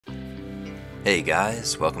Hey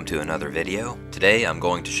guys, welcome to another video. Today I'm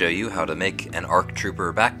going to show you how to make an ARC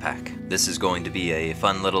Trooper backpack. This is going to be a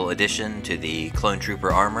fun little addition to the Clone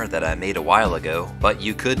Trooper armor that I made a while ago, but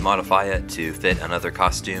you could modify it to fit another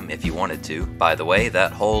costume if you wanted to. By the way,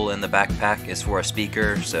 that hole in the backpack is for a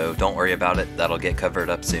speaker, so don't worry about it, that'll get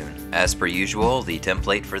covered up soon. As per usual, the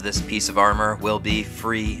template for this piece of armor will be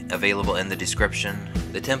free, available in the description.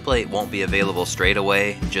 The template won't be available straight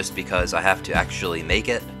away just because I have to actually make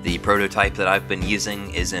it. The prototype that I've been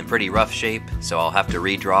using is in pretty rough shape, so I'll have to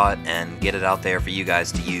redraw it and get it out there for you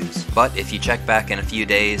guys to use. But if you check back in a few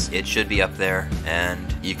days, it should be up there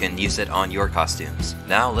and you can use it on your costumes.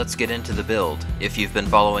 Now let's get into the build. If you've been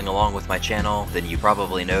following along with my channel, then you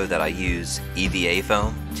probably know that I use EVA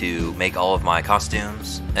foam to make all of my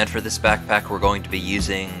costumes. And for this backpack we're going to be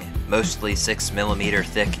using mostly 6mm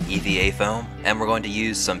thick EVA foam, and we're going to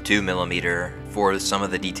use some 2mm for some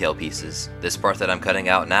of the detail pieces. This part that I'm cutting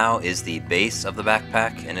out now is the base of the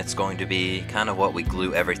backpack, and it's going to be kind of what we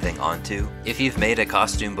glue everything onto. If you've made a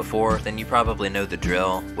costume before, then you probably know the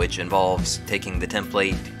drill, which involves taking the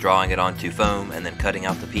template, drawing it onto foam, and then cutting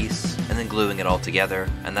out the piece, and then gluing it all together,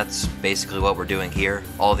 and that's basically what we're doing here.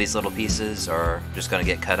 All these little pieces are just going to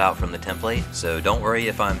get cut out from the template, so don't worry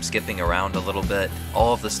if I'm skipping around a little bit.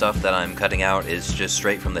 All of the stuff that I'm cutting out is just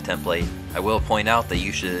straight from the template. I will point out that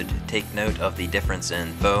you should take note of the difference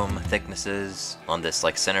in foam thicknesses on this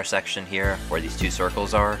center section here where these two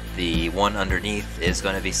circles are. The one underneath is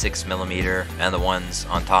going to be 6mm and the ones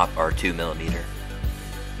on top are 2mm.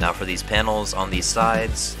 Now for these panels on these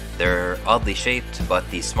sides, they're oddly shaped, but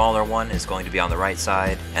the smaller one is going to be on the right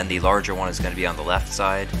side and the larger one is going to be on the left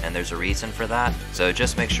side, and there's a reason for that, so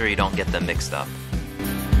just make sure you don't get them mixed up.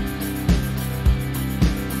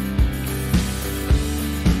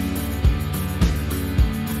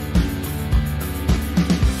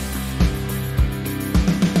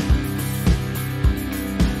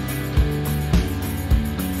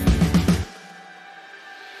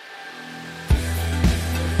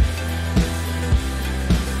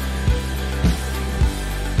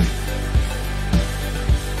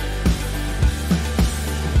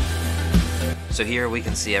 So here we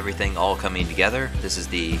can see everything all coming together. This is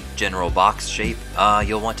the general box shape.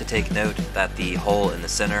 You'll want to take note that the hole in the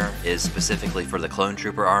center is specifically for the Clone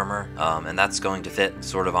Trooper armor, and that's going to fit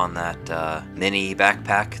sort of on that mini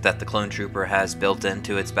backpack that the Clone Trooper has built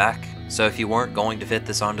into its back. So if you weren't going to fit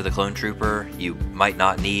this onto the Clone Trooper, you might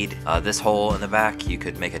not need this hole in the back. You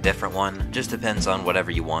could make a different one. Just depends on whatever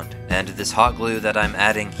you want. And this hot glue that I'm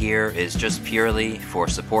adding here is just purely for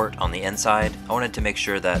support on the inside. I wanted to make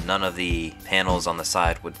sure that none of the panels on the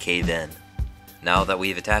side would cave in. Now that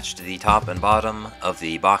we've attached the top and bottom of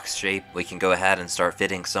the box shape, we can go ahead and start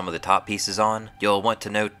fitting some of the top pieces on. You'll want to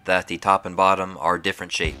note that the top and bottom are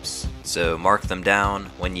different shapes, so mark them down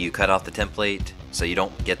when you cut off the template so you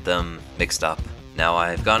don't get them mixed up. Now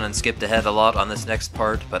I've gone and skipped ahead a lot on this next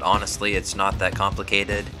part, but honestly it's not that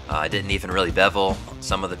complicated. I didn't even really bevel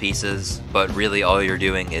some of the pieces, but really all you're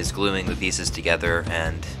doing is gluing the pieces together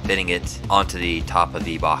and fitting it onto the top of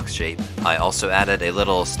the box shape. I also added a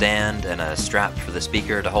little stand and a strap for the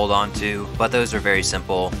speaker to hold on to, but those are very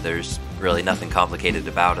simple. There's really nothing complicated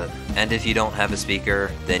about it. And if you don't have a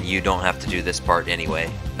speaker, then you don't have to do this part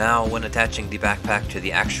anyway. Now, when attaching the backpack to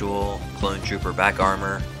the actual Clone Trooper back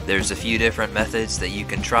armor, there's a few different methods that you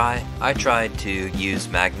can try. I tried to use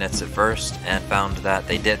magnets at first and found that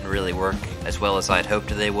they didn't really work as well as I'd hoped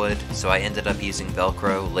they would, so I ended up using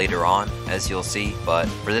Velcro later on, as you'll see, but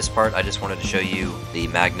for this part I just wanted to show you the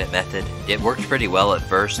magnet method. It worked pretty well at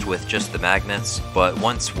first with just the magnets, but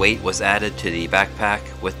once weight was added to the backpack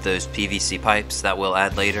with those PVC pipes that we'll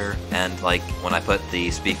add later, and like when I put the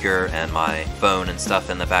speaker and my phone and stuff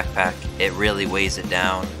in the backpack, it really weighs it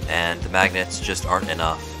down and the magnets just aren't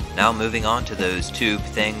enough. Now moving on to those tube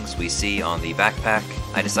things we see on the backpack,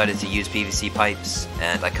 I decided to use PVC pipes,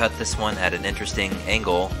 and I cut this one at an interesting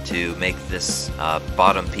angle to make this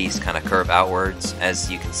bottom piece kind of curve outwards,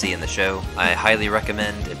 as you can see in the show. I highly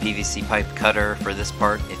recommend a PVC pipe cutter for this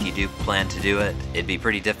part if you do plan to do it. It'd be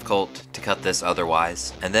pretty difficult to cut this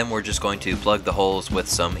otherwise. And then we're just going to plug the holes with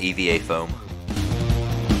some EVA foam.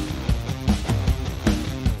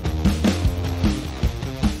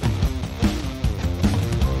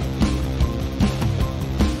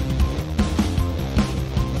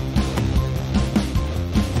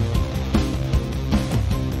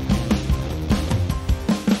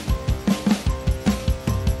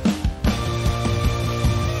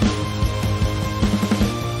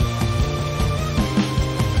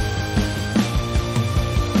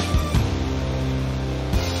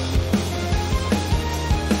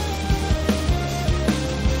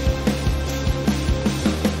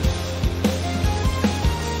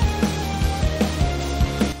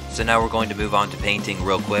 So now we're going to move on to painting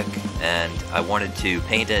real quick, and I wanted to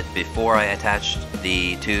paint it before I attached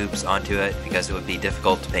the tubes onto it because it would be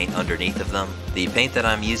difficult to paint underneath of them. The paint that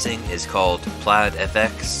I'm using is called Plaid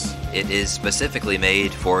FX. It is specifically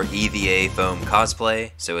made for EVA foam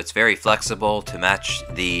cosplay, so it's very flexible to match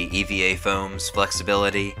the EVA foam's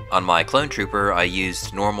flexibility. On my Clone Trooper, I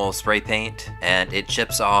used normal spray paint, and it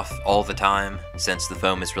chips off all the time since the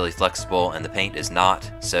foam is really flexible and the paint is not,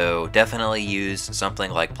 so definitely use something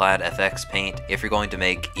like Plaid FX paint if you're going to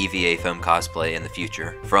make EVA foam cosplay in the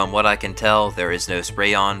future. From what I can tell, there is no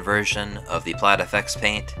spray-on version of the Plaid FX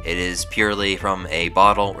paint. It is purely from a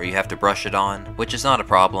bottle where you have to brush it on, which is not a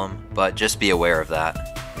problem, but just be aware of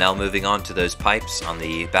that. Now moving on to those pipes on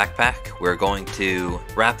the backpack, we're going to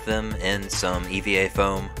wrap them in some EVA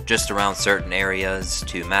foam just around certain areas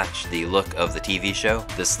to match the look of the TV show.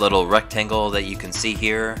 This little rectangle that you can see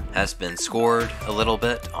here has been scored a little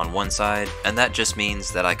bit on one side, and that just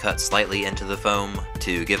means that I cut slightly into the foam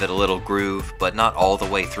to give it a little groove, but not all the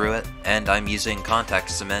way through it. And I'm using contact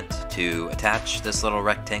cement to attach this little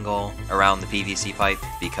rectangle around the PVC pipe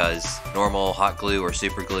because normal hot glue or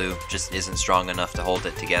super glue just isn't strong enough to hold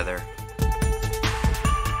it together.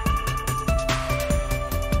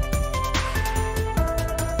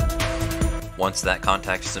 Once that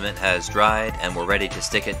contact cement has dried and we're ready to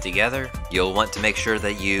stick it together, you'll want to make sure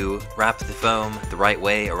that you wrap the foam the right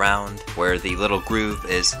way around where the little groove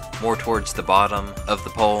is more towards the bottom of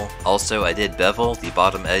the pole. Also, I did bevel the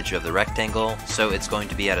bottom edge of the rectangle, so it's going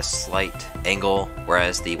to be at a slight angle,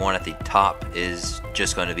 whereas the one at the top is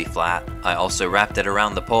just going to be flat. I also wrapped it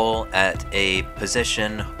around the pole at a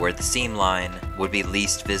position where the seam line would be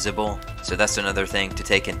least visible. So that's another thing to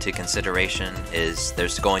take into consideration, is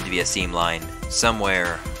there's going to be a seam line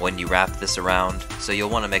somewhere when you wrap this around, so you'll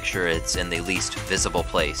want to make sure it's in the least visible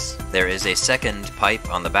place. There is a second pipe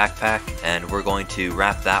on the backpack, and we're going to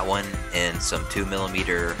wrap that one in some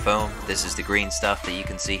 2mm foam. This is the green stuff that you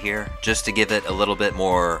can see here, just to give it a little bit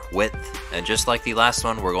more width. And just like the last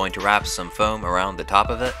one, we're going to wrap some foam around the top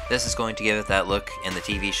of it. This is going to give it that look in the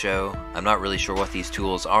TV show. I'm not really sure what these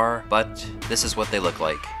tools are, but this is what they look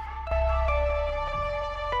like.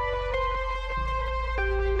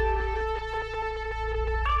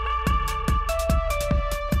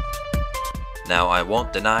 Now, I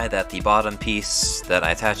won't deny that the bottom piece that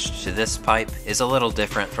I attached to this pipe is a little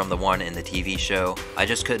different from the one in the TV show. I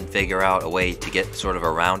just couldn't figure out a way to get sort of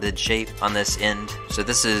a rounded shape on this end, so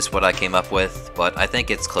this is what I came up with, but I think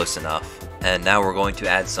it's close enough. And now we're going to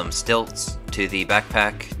add some stilts to the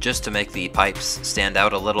backpack just to make the pipes stand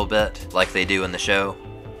out a little bit like they do in the show.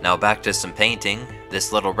 Now back to some painting.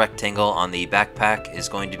 This little rectangle on the backpack is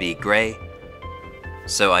going to be gray,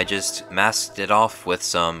 so I just masked it off with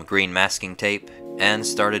some green masking tape and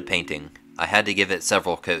started painting. I had to give it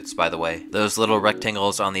several coats, by the way. Those little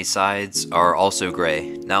rectangles on these sides are also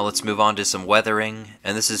gray. Now let's move on to some weathering,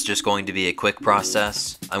 and this is just going to be a quick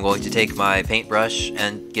process. I'm going to take my paintbrush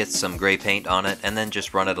and get some gray paint on it and then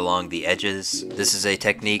just run it along the edges. This is a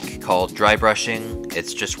technique called dry brushing.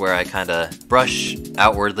 It's just where I kind of brush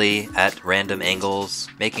outwardly at random angles,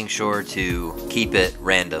 making sure to keep it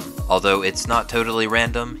random. Although it's not totally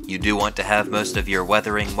random, you do want to have most of your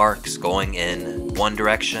weathering marks going in one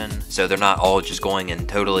direction, so they're not all just going in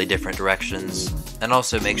totally different directions. And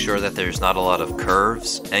also make sure that there's not a lot of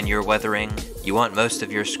curves in your weathering. You want most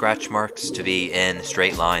of your scratch marks to be in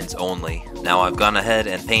straight lines only. Now I've gone ahead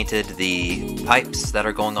and painted the pipes that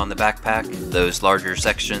are going on the backpack. Those larger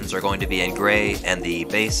sections are going to be in gray, and the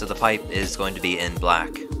base of the pipe is going to be in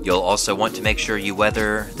black. You'll also want to make sure you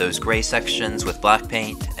weather those gray sections with black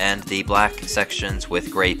paint and the black sections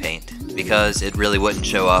with gray paint, because it really wouldn't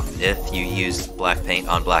show up if you used black paint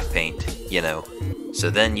on black paint, you know. So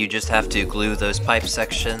then you just have to glue those pipe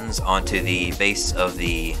sections onto the base of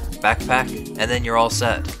the backpack, and then you're all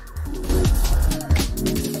set.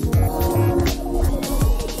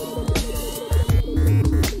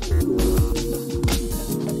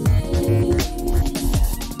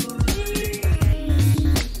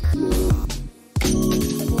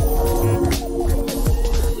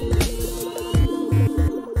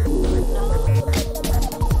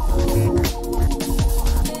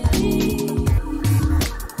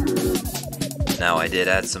 Now I did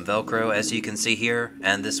add some Velcro, as you can see here,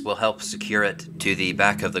 and this will help secure it to the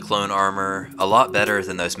back of the clone armor a lot better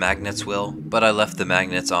than those magnets will, but I left the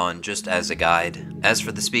magnets on just as a guide. As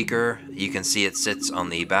for the speaker, you can see it sits on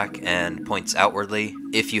the back and points outwardly.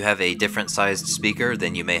 If you have a different sized speaker,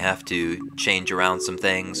 then you may have to change around some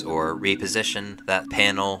things or reposition that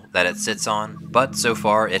panel that it sits on. But so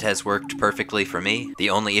far it has worked perfectly for me. The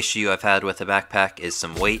only issue I've had with the backpack is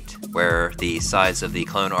some weight, where the sides of the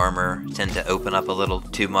clone armor tend to open up a little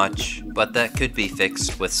too much, but that could be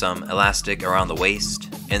fixed with some elastic around the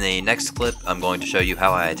waist. In the next clip, I'm going to show you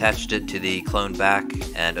how I attached it to the clone back,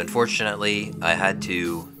 and unfortunately, I had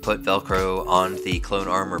to put Velcro on the clone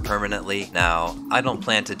armor permanently. Now, I don't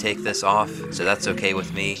plan to take this off, so that's okay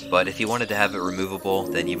with me, but if you wanted to have it removable,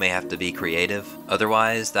 then you may have to be creative.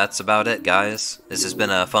 Otherwise, that's about it, guys. This has been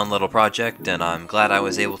a fun little project, and I'm glad I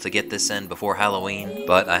was able to get this in before Halloween,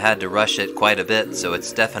 but I had to rush it quite a bit, so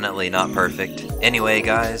it's definitely not perfect. Anyway,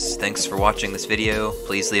 guys, thanks for watching this video.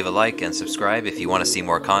 Please leave a like and subscribe if you want to see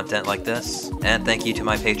more content like this, and thank you to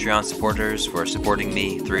my Patreon supporters for supporting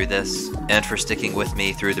me through this, and for sticking with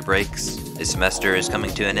me through the breaks. This semester is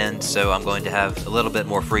coming to an end, so I'm going to have a little bit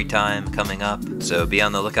more free time coming up, so be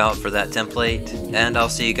on the lookout for that template, and I'll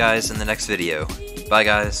see you guys in the next video. Bye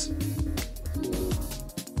guys!